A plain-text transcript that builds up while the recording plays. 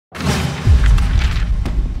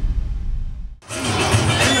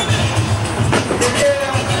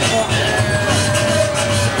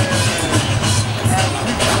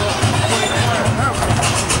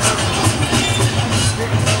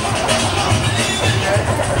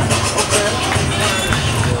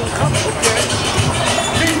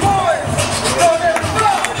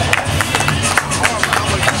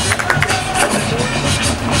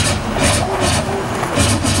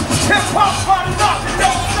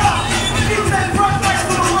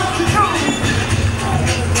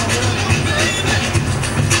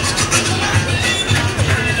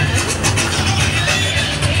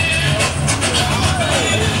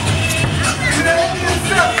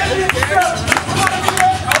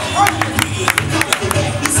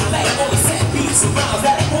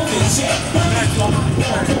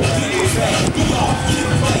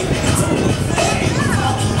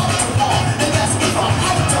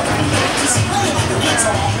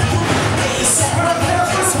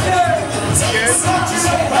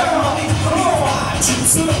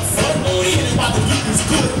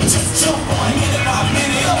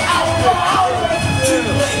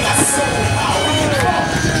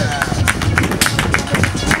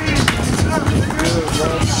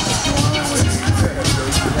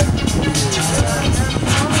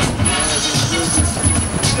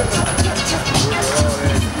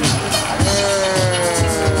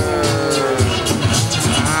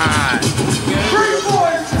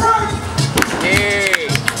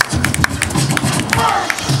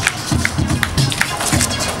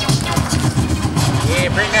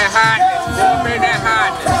Bring that hotness. Bring that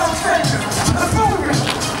hotness.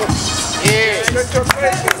 Yeah.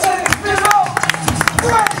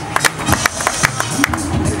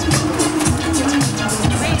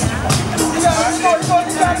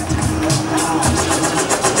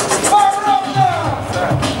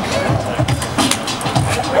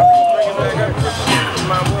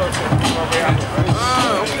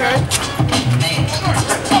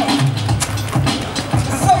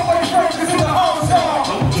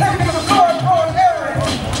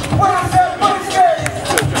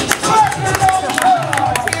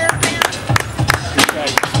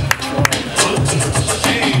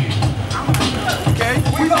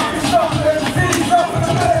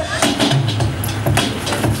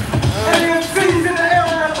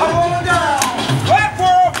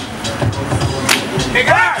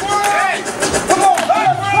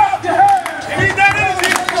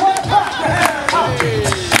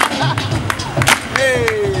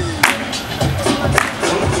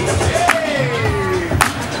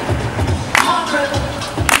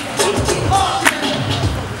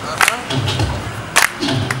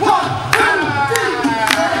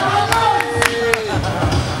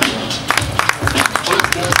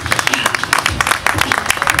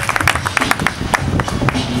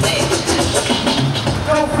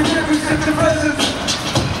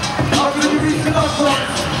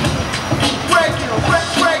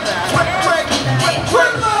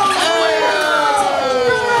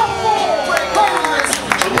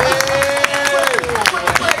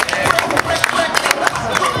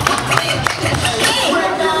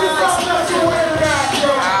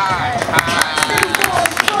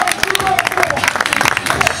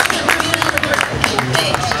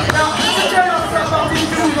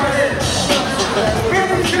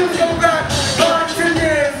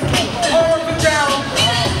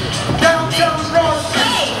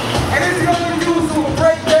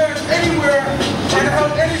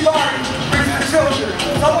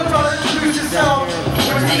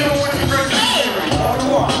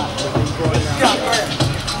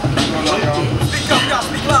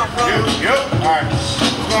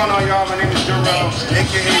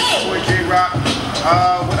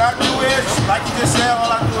 What I do is, like you just said, all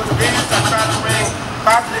I do is dance. I try to bring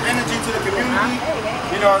positive energy to the community.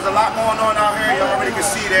 You know, there's a lot going on out here. You already can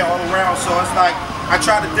see that all around. So it's like, I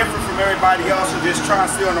try to differ from everybody else and just try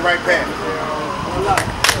and stay on the right path.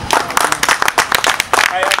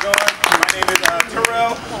 How y'all doing? My name is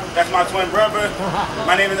Terrell. That's my twin brother.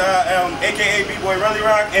 My name is AKA B-Boy Relly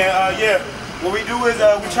Rock. And yeah, what we do is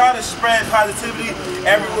we try to spread positivity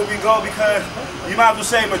everywhere we go, because you might as well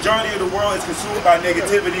say majority of the world is consumed by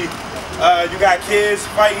negativity. You got kids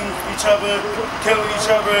fighting each other, killing each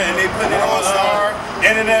other, and they put it on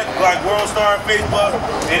internet, like World Star, Facebook,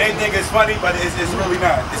 and they think it's funny, but it's really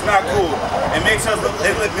not. It's not cool. It makes us look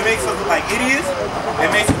like idiots.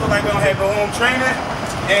 It makes us look like we don't have no home training,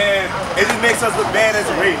 and it just makes us look bad as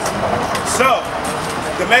a race. So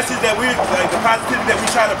the message that the positivity that we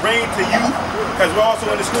try to bring to youth, because we're also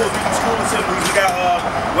in the schools, we do school assemblies. We got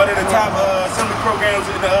one of the top assembly programs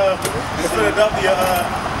in the Philadelphia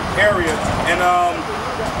area, and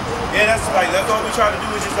yeah, that's all we try to do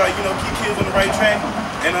is just keep kids on the right track,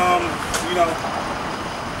 and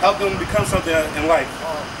help them become something in life,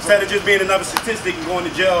 instead of just being another statistic and going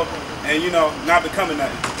to jail and not becoming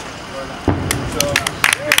nothing. So.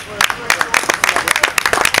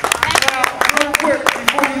 Real quick,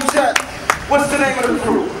 before you chat, what's the name of the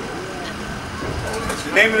crew?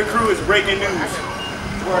 The name of the crew is Breakin News.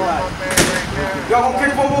 Y'all gonna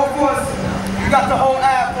kick one more for us? You got the whole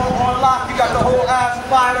app on lock, you got the whole app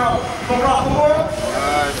fired up from around the world?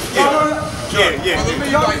 Yeah.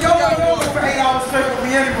 Y'all go for 8 hours straight with me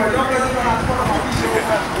anyway. Y'all really know how to put on my video.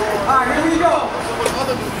 Alright, here we go.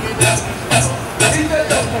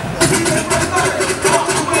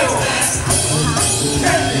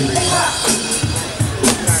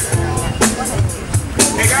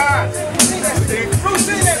 Hey guys!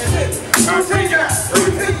 Routine that shit!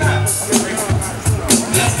 Routine that!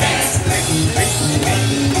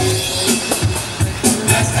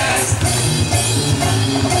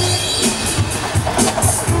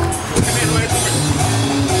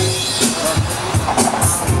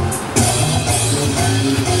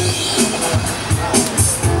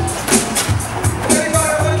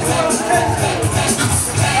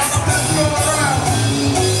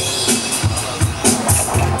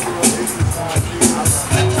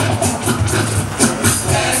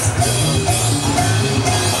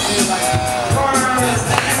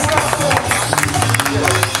 Somebody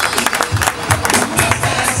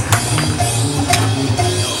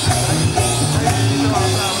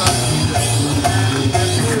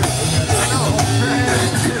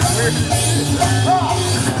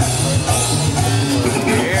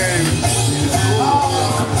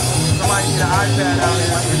need an iPad out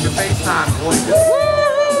here with your FaceTime.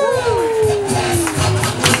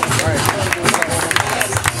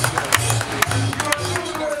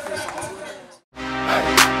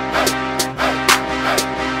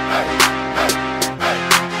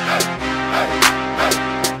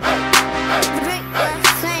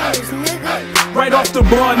 Right off the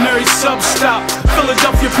Barnary sub-stop,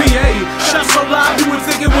 Philadelphia, PA. Shot so loud you would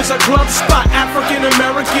think it was a club spot. African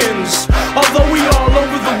Americans, although we all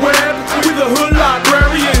over the web, we the hood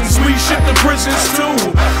librarians. We ship to prisons too.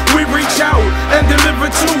 We reach out and deliver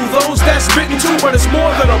to those that's bitten too, but it's more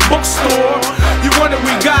than a bookstore. You want it,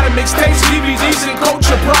 we got it. Mixtapes, DVDs, and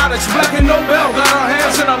culture products. Black and Nobel got our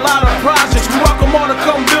hands in a lot of projects. We welcome all to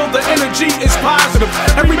come build. The energy is positive.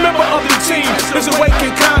 Every member of the team is awake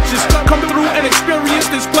and conscious. Come through and experience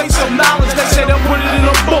this place of knowledge. They say they'll put it in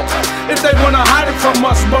a book if they wanna hide it from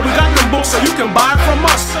us, but we got them books so you can buy it from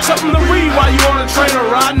us. Something to read while you on a train or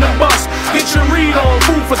riding the bus. Get your read on,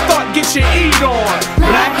 food for thought, get your eat on.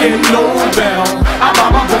 Black and Nobel, I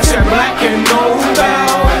buy my books at Black and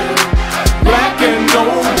Nobel. Black and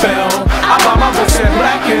Nobel, I buy my books at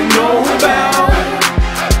Black and Nobel.